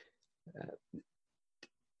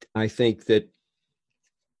 I think that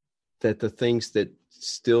the things that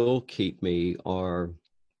still keep me are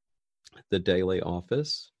the daily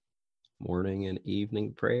office, morning and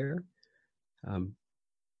evening prayer.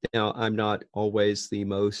 Now, I'm not always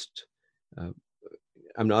I'm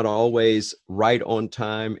not always right on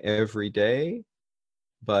time every day,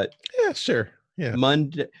 but yeah, sure. Yeah.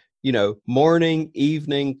 Monday, morning,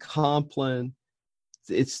 evening, Compline,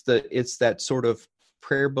 it's that sort of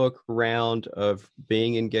prayer book round of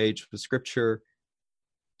being engaged with Scripture,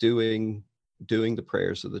 doing the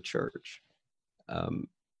prayers of the church.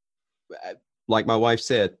 Like my wife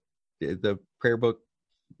said, the prayer book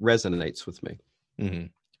resonates with me. Mm-hmm.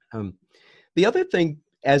 The other thing,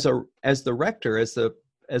 as the rector, as a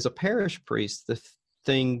parish priest, the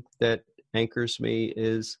thing that anchors me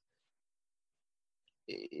is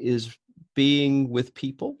being with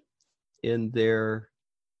people in their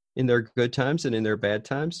good times and in their bad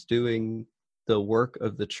times, doing the work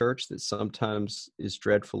of the church that sometimes is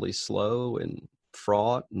dreadfully slow and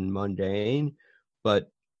fraught and mundane,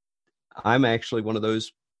 but I'm actually one of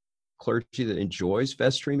those clergy that enjoys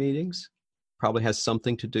vestry meetings. Probably has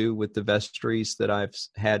something to do with the vestries that I've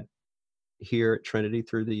had here at Trinity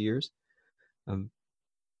through the years.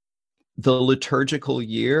 The liturgical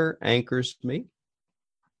year anchors me,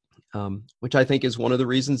 which I think is one of the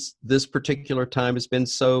reasons this particular time has been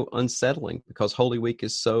so unsettling, because Holy Week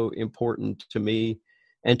is so important to me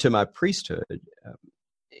and to my priesthood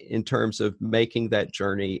in terms of making that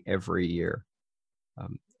journey every year.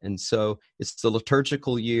 And so it's the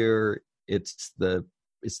liturgical year, it's the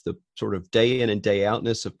sort of day in and day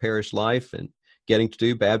outness of parish life, and getting to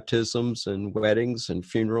do baptisms and weddings and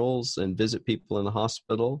funerals and visit people in the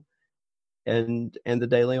hospital, and the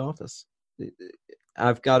daily office.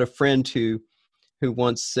 I've got a friend who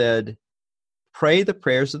once said, pray the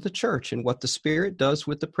prayers of the church, and what the Spirit does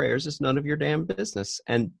with the prayers is none of your damn business.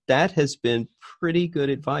 And that has been pretty good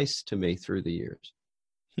advice to me through the years.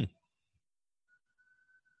 It's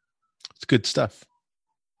good stuff.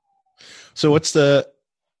 So what's the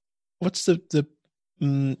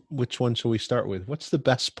which one shall we start with? What's the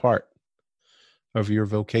best part of your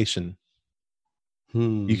vocation?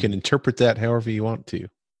 You can interpret that however you want to.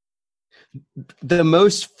 The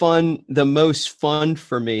most fun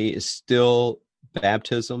for me is still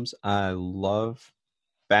baptisms. I love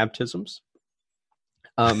baptisms.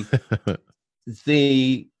 The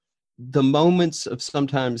moments of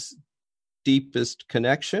sometimes deepest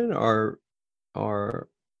connection are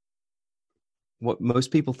what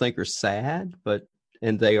most people think are sad,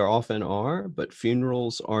 and they often are, but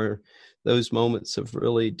funerals are those moments of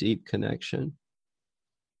really deep connection.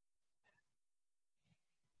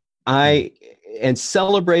 And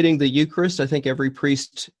celebrating the Eucharist, I think every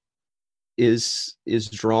priest is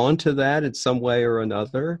drawn to that in some way or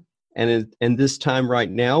another. And in this time right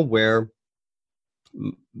now, where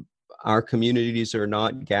our communities are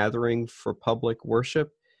not gathering for public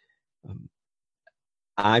worship,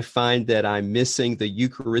 I find that I'm missing the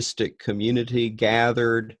Eucharistic community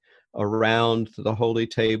gathered around the holy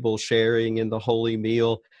table, sharing in the holy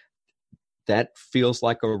meal. That feels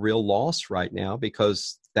like a real loss right now,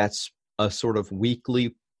 because that's a sort of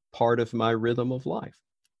weekly part of my rhythm of life.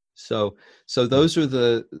 So those are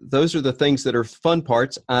the things that are fun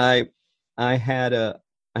parts. I had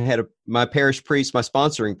my parish priest, my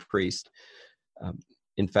sponsoring priest,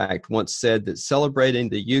 in fact, once said that celebrating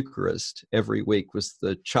the Eucharist every week was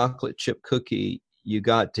the chocolate chip cookie you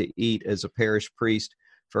got to eat as a parish priest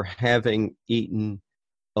for having eaten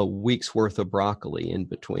a week's worth of broccoli in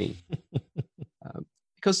between.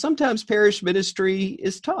 Because sometimes parish ministry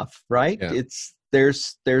is tough, right? Yeah.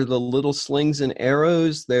 There's the little slings and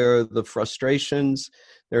arrows, there are the frustrations,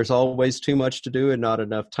 there's always too much to do and not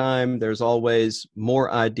enough time, there's always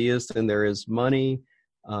more ideas than there is money.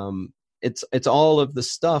 It's all of the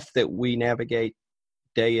stuff that we navigate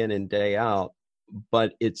day in and day out,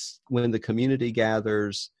 but it's when the community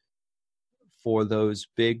gathers for the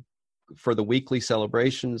weekly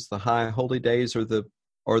celebrations, the high holy days, or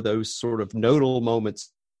those sort of nodal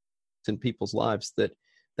moments in people's lives,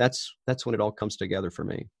 that's when it all comes together for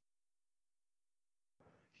me.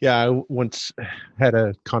 Yeah, I once had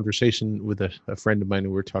a conversation with a friend of mine, and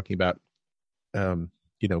we were talking about,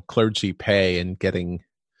 clergy pay and getting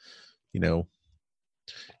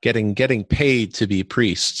paid to be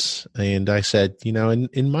priests. And I said,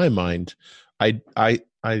 in my mind, I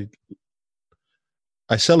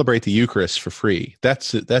celebrate the Eucharist for free.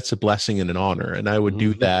 That's a blessing and an honor, and I would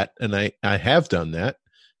do that, and I have done that.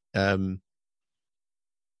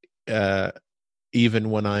 Even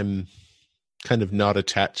when I'm kind of not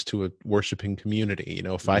attached to a worshiping community,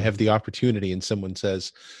 if I have the opportunity and someone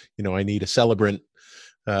says, I need a celebrant,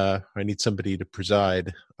 I need somebody to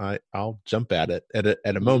preside, I'll jump at it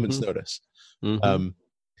at a moment's notice.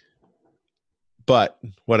 But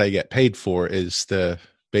what I get paid for is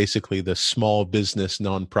basically the small business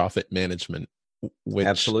nonprofit management, which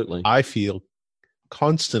Absolutely. I feel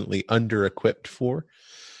constantly under-equipped for.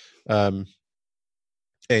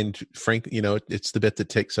 And frankly, it's the bit that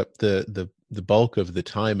takes up the bulk of the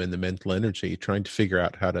time and the mental energy, trying to figure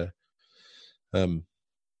out how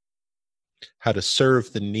to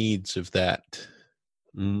serve the needs of that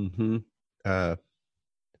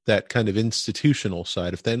that kind of institutional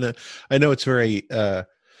side of things. I know it's very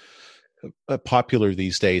popular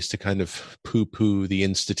these days to kind of poo-poo the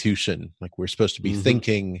institution. Like, we're supposed to be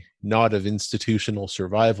thinking not of institutional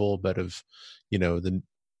survival, but of, the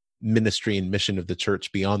ministry and mission of the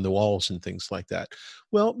church beyond the walls and things like that.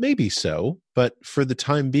 Well, maybe so, but for the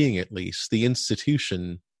time being, at least, the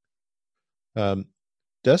institution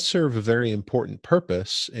does serve a very important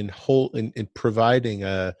purpose in providing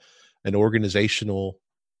an organizational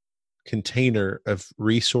container of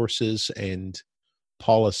resources and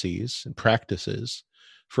policies and practices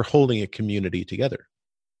for holding a community together.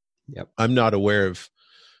 Yep. I'm not aware of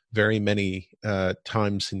very many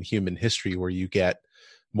times in human history where you get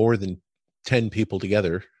more than 10 people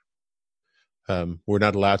together. We're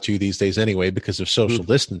not allowed to these days anyway because of social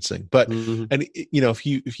distancing. But and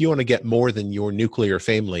if you want to get more than your nuclear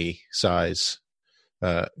family size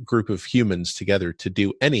group of humans together to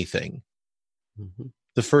do anything,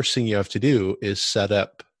 the first thing you have to do is set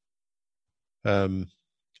up the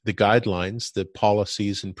guidelines, the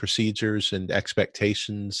policies and procedures and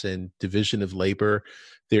expectations and division of labor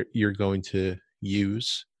that you're going to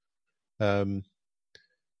use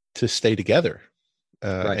to stay together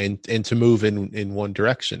Right. and to move in one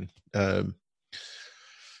direction.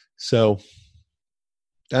 So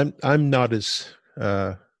I'm not as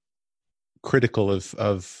critical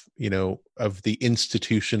of the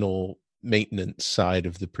institutional maintenance side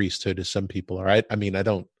of the priesthood as some people are. I mean, I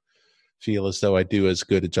don't feel as though I do as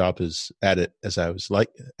good a job at it as I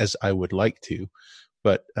would like to,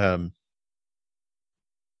 but I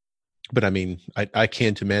mean, I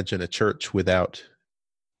can't imagine a church without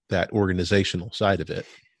that organizational side of it.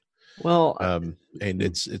 Well, and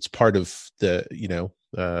it's part of the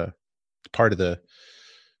part of the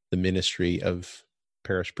ministry of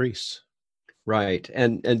parish priests. Right,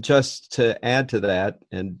 and just to add to that,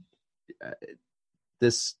 and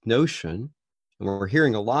this notion, and we're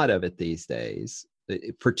hearing a lot of it these days,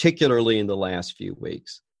 particularly in the last few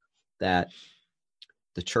weeks, that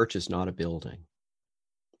the church is not a building.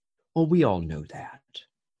 Well, we all know that.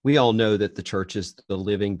 We all know that the church is the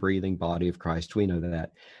living, breathing body of Christ. We know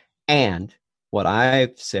that. And what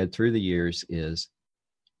I've said through the years is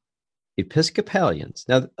Episcopalians,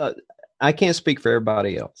 now I can't speak for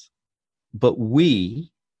everybody else, but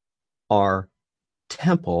we are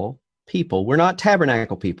temple people. We're not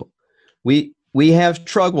tabernacle people. We have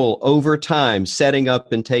trouble over time setting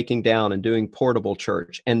up and taking down and doing portable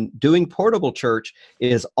church. And doing portable church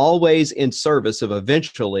is always in service of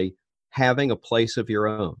eventually having a place of your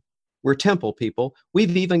own. We're temple people.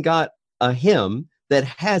 We've even got a hymn that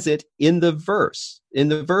has it in the verses.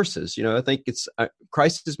 I think it's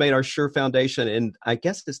Christ has made our sure foundation, and I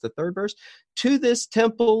guess it's the third verse, to this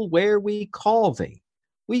temple where we call thee.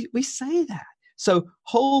 We say that. So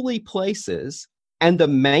holy places and the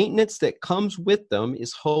maintenance that comes with them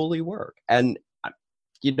is holy work. And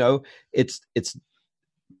it's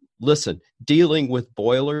listen, dealing with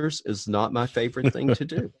boilers is not my favorite thing to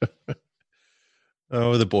do.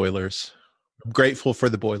 Oh, the boilers. I'm grateful for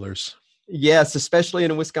the boilers. Yes, especially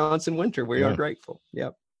in a Wisconsin winter. We are grateful.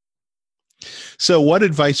 Yep. So what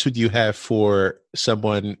advice would you have for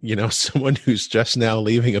someone who's just now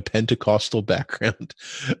leaving a Pentecostal background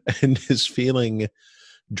and is feeling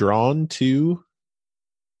drawn to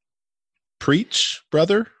preach,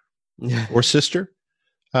 brother or sister?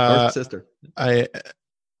 Or sister.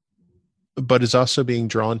 But is also being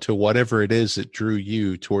drawn to whatever it is that drew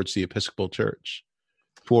you towards the Episcopal Church,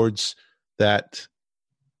 towards that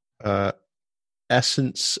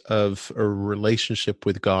essence of a relationship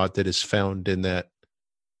with God that is found in that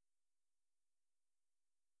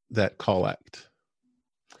collect.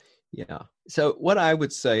 Yeah. So what I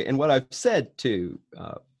would say, and what I've said to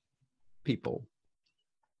people,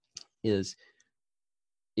 is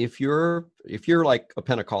if you're like a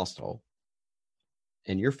Pentecostal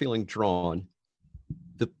and you're feeling drawn,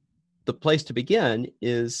 the place to begin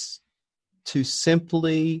is to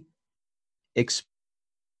simply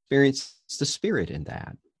experience the Spirit in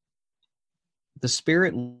that. The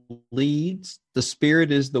Spirit leads. The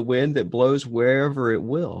Spirit is the wind that blows wherever it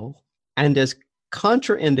will. And as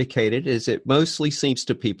contraindicated as it mostly seems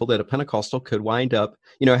to people that a Pentecostal could wind up,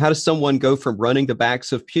 how does someone go from running the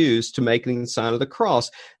backs of pews to making the sign of the cross?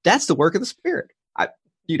 That's the work of the Spirit.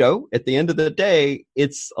 At the end of the day,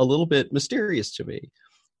 it's a little bit mysterious to me.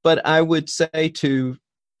 But I would say to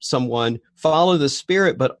someone, follow the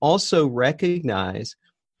Spirit, but also recognize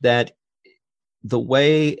that the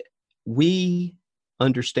way we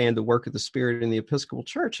understand the work of the Spirit in the Episcopal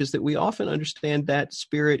Church is that we often understand that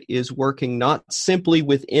Spirit is working not simply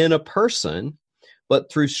within a person, but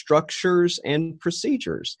through structures and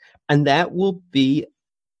procedures. And that will be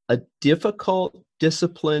a difficult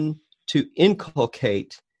discipline to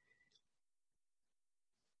inculcate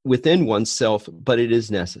within oneself, but it is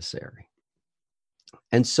necessary.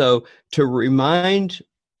 And so to remind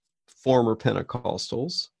former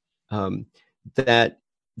Pentecostals that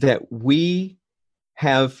we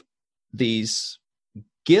have these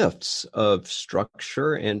gifts of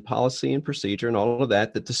structure and policy and procedure and all of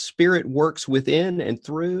that the Spirit works within and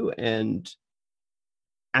through and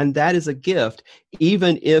And that is a gift,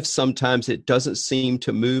 even if sometimes it doesn't seem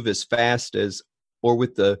to move as fast as, or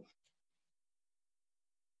with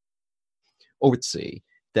see,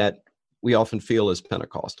 that we often feel as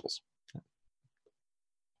Pentecostals.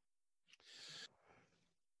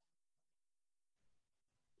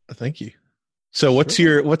 Thank you. So what's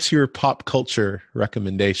your pop culture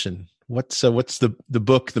recommendation? What's the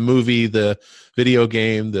book, the movie, the video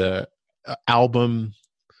game, the album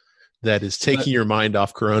that is taking your mind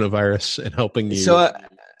off coronavirus and helping you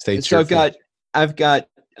stay cheerful? So I've got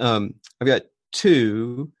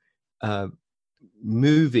two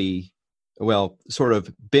movie, sort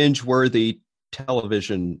of binge-worthy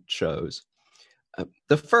television shows.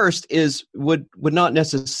 The first would not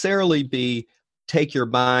necessarily be take your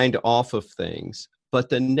mind off of things, but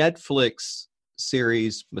the Netflix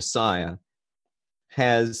series Messiah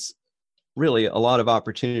has really a lot of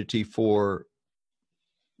opportunity for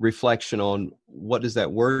reflection on what does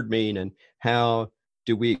that word mean, and how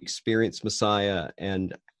do we experience Messiah,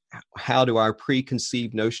 and how do our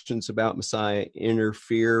preconceived notions about Messiah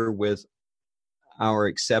interfere with our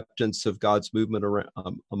acceptance of God's movement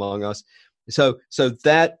among us. So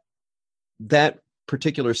that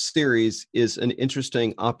particular series is an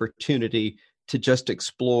interesting opportunity to just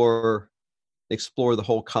explore the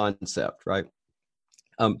whole concept, right?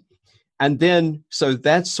 And then, so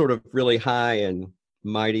that's sort of really high and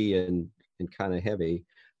mighty and kind of heavy.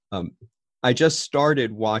 I just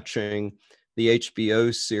started watching the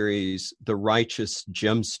HBO series The Righteous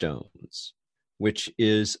Gemstones, which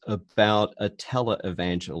is about a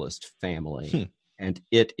televangelist family, and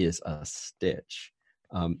it is a stitch.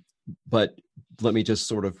 But let me just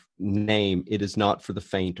sort of name, it is not for the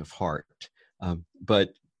faint of heart,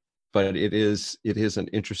 but it is an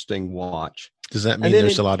interesting watch. Does that mean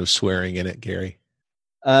there's a lot of swearing in it, Gary?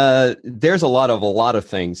 There's a lot of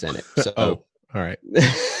things in it. So, all right.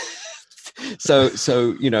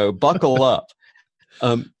 so buckle up.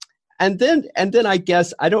 And then I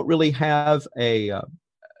guess I don't really have a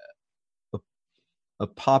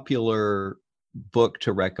popular book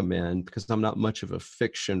to recommend because I'm not much of a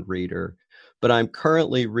fiction reader, but I'm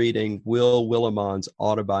currently reading Will Willimon's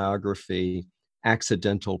autobiography,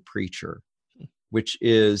 Accidental Preacher, which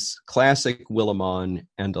is classic Willimon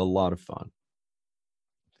and a lot of fun.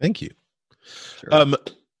 Thank you. Sure.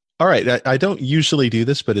 All right. I don't usually do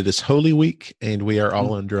this, but it is Holy Week and we are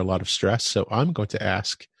all under a lot of stress. So I'm going to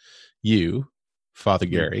ask you, Father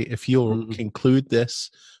Gary, if you'll conclude this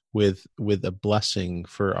with a blessing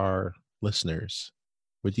for our listeners.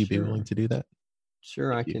 Would you be willing to do that?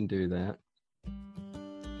 Sure, I can do that.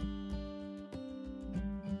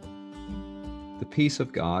 The peace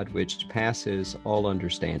of God, which passes all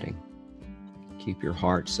understanding, keep your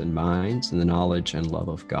hearts and minds in the knowledge and love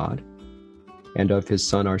of God and of his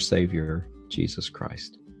Son, our Savior, Jesus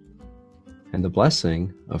Christ. And the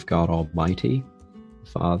blessing of God Almighty, the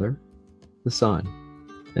Father, the Son,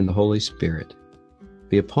 and the Holy Spirit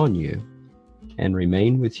be upon you and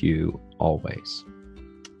remain with you always.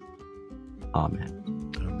 Amen.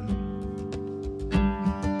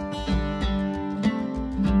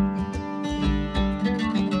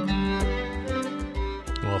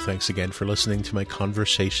 Well, thanks again for listening to my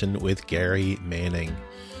conversation with Gary Manning.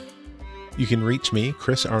 You can reach me,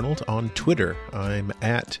 Chris Arnold, on Twitter. I'm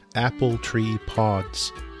at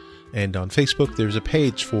AppleTreePods. And on Facebook, there's a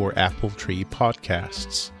page for Apple Tree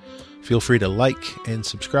Podcasts. Feel free to like and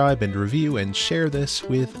subscribe and review and share this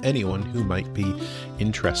with anyone who might be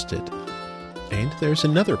interested. And there's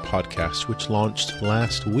another podcast which launched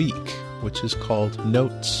last week, which is called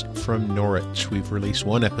Notes from Norwich. We've released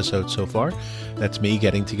one episode so far. That's me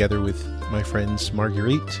getting together with my friends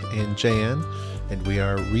Marguerite and Jan, and we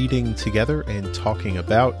are reading together and talking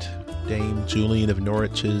about Dame Julian of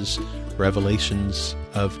Norwich's Revelations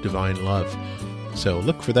of Divine Love. So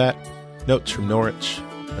look for that, Notes from Norwich.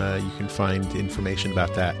 You can find information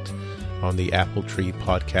about that on the Apple Tree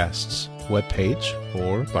Podcasts webpage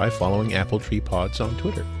or by following Apple Tree Pods on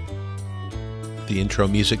Twitter. The intro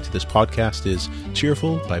music to this podcast is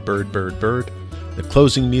Cheerful by Bird, Bird, Bird. The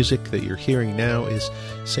closing music that you're hearing now is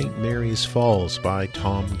St. Mary's Falls by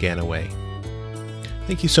Tom Ganaway.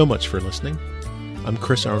 Thank you so much for listening. I'm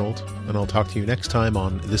Chris Arnold, and I'll talk to you next time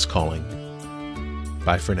on This Calling.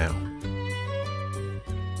 Bye for now.